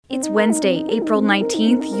It's Wednesday, April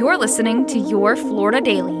 19th. You're listening to Your Florida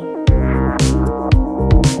Daily.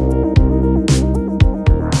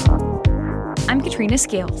 I'm Katrina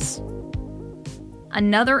Scales.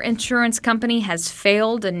 Another insurance company has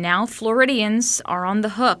failed, and now Floridians are on the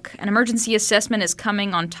hook. An emergency assessment is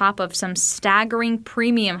coming on top of some staggering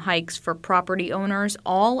premium hikes for property owners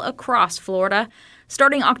all across Florida.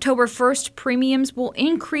 Starting October 1st, premiums will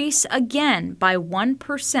increase again by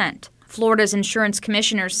 1%. Florida's insurance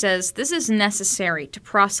commissioner says this is necessary to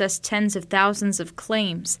process tens of thousands of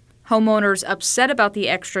claims. Homeowners upset about the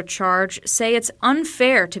extra charge say it's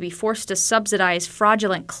unfair to be forced to subsidize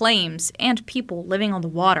fraudulent claims and people living on the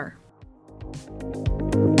water.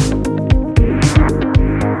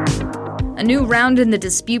 A new round in the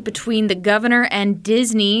dispute between the governor and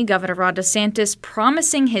Disney. Governor Ron DeSantis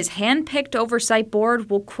promising his hand-picked oversight board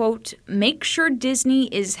will, quote, make sure Disney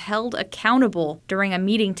is held accountable during a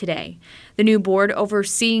meeting today. The new board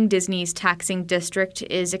overseeing Disney's taxing district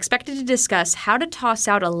is expected to discuss how to toss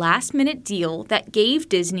out a last-minute deal that gave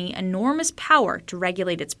Disney enormous power to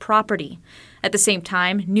regulate its property. At the same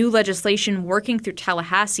time, new legislation working through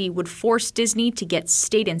Tallahassee would force Disney to get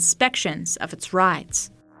state inspections of its rides.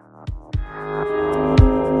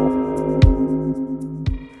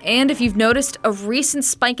 And if you've noticed a recent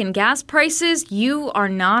spike in gas prices, you are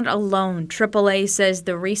not alone. AAA says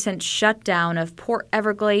the recent shutdown of Port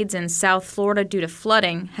Everglades in South Florida due to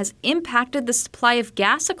flooding has impacted the supply of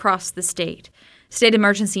gas across the state. State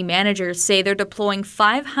emergency managers say they're deploying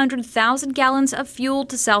 500,000 gallons of fuel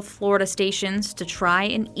to South Florida stations to try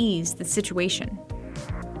and ease the situation.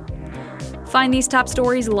 Find these top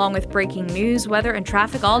stories along with breaking news, weather, and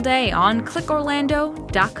traffic all day on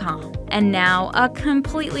clickorlando.com. And now, a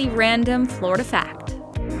completely random Florida fact.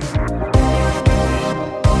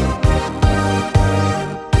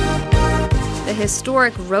 The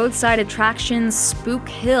historic roadside attraction Spook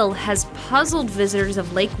Hill has puzzled visitors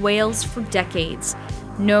of Lake Wales for decades.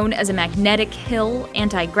 Known as a magnetic hill,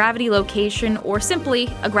 anti-gravity location, or simply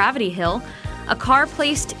a gravity hill, a car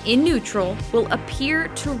placed in neutral will appear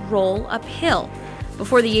to roll uphill.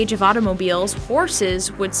 Before the age of automobiles,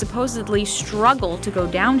 horses would supposedly struggle to go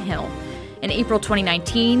downhill. In April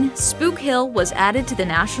 2019, Spook Hill was added to the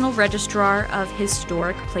National Registrar of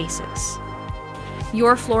Historic Places.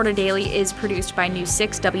 Your Florida Daily is produced by News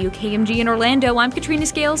 6 WKMG in Orlando. I'm Katrina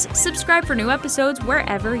Scales. Subscribe for new episodes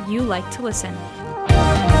wherever you like to listen.